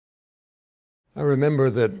I remember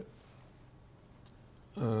that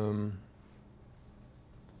um,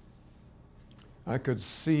 I could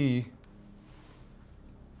see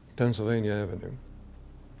Pennsylvania Avenue,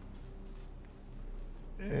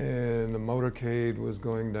 and the motorcade was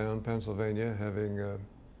going down Pennsylvania, having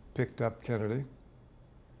picked up Kennedy.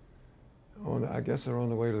 I guess they're on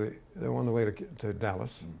the way to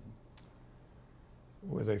Dallas,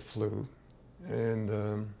 where they flew,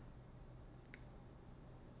 and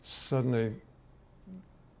suddenly,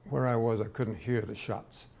 where I was, I couldn't hear the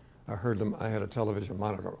shots. I heard them. I had a television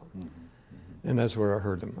monitor on, and that's where I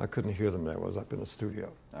heard them. I couldn't hear them there. I was up in the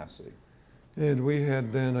studio. I see. And we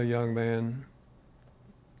had then a young man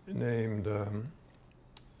named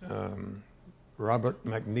Robert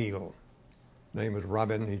McNeil. Name was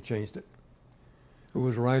Robin. He changed it. Who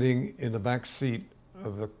was riding in the back seat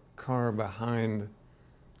of the car behind,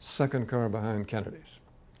 second car behind Kennedy's.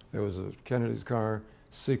 There was a Kennedy's car,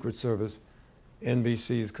 Secret Service,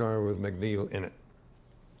 NBC's car with McNeil in it.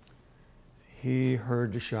 He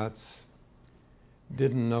heard the shots,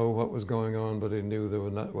 didn't know what was going on, but he knew there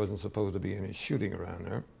wasn't supposed to be any shooting around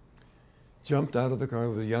there. Jumped out of the car,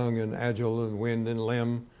 was young and agile and wind and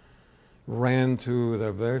limb, ran to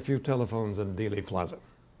the very few telephones in Dealey Plaza.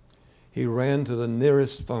 He ran to the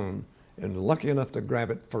nearest phone and lucky enough to grab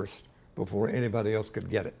it first before anybody else could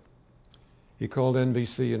get it. He called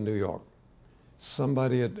NBC in New York.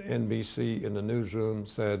 Somebody at NBC in the newsroom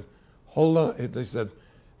said, hold on. They said,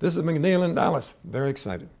 this is McNeil in Dallas. Very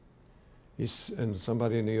excited. And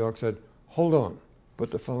somebody in New York said, hold on.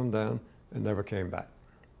 Put the phone down and never came back.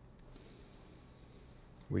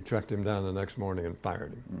 We tracked him down the next morning and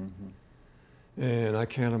fired him. Mm-hmm. And I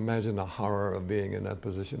can't imagine the horror of being in that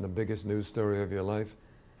position, the biggest news story of your life,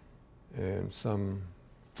 and some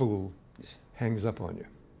fool hangs up on you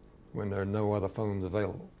when there are no other phones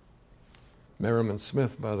available. Merriman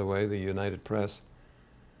Smith, by the way, the United Press,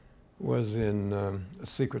 was in a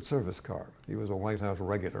Secret Service car. He was a White House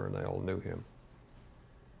regular, and they all knew him.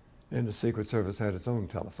 And the Secret Service had its own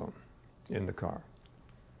telephone in the car.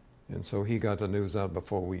 And so he got the news out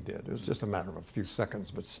before we did. It was just a matter of a few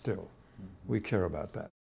seconds, but still, we care about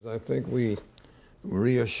that. I think we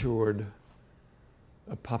reassured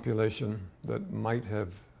a population that might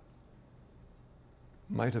have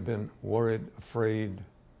been worried, afraid,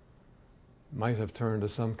 might have turned to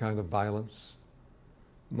some kind of violence,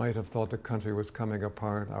 might have thought the country was coming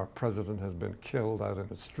apart. Our president has been killed out in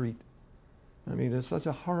the street. I mean, it's such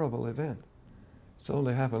a horrible event. It's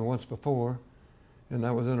only happened once before, and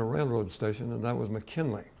that was in a railroad station, and that was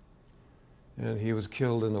McKinley. And he was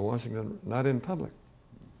killed in the Washington, not in public.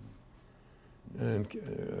 And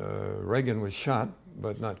Reagan was shot,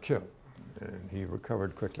 but not killed, and he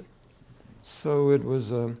recovered quickly. So it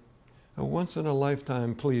was a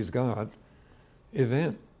once-in-a-lifetime, please God,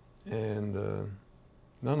 event, and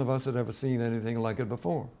none of us had ever seen anything like it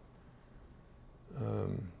before.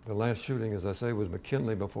 The last shooting, as I say, was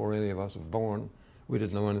McKinley before any of us was born. We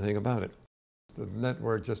didn't know anything about it. The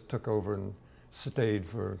network just took over and stayed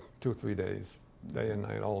for 2 or 3 days, day and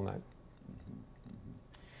night, all night.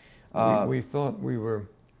 We thought we were,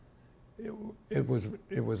 it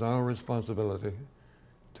was our responsibility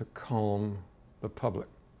to calm the public,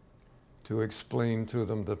 to explain to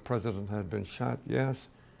them the president had been shot, yes,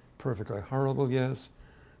 perfectly horrible, yes,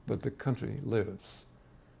 but the country lives.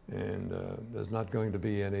 And there's not going to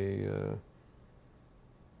be any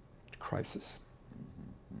crisis.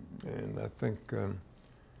 And I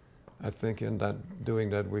think in doing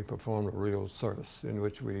that, we performed a real service in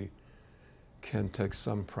which we can take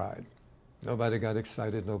some pride. Nobody got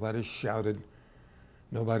excited, nobody shouted,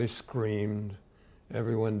 nobody screamed.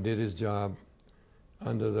 Everyone did his job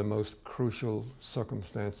under the most crucial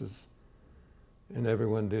circumstances, and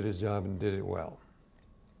everyone did his job and did it well.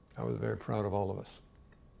 I was very proud of all of us.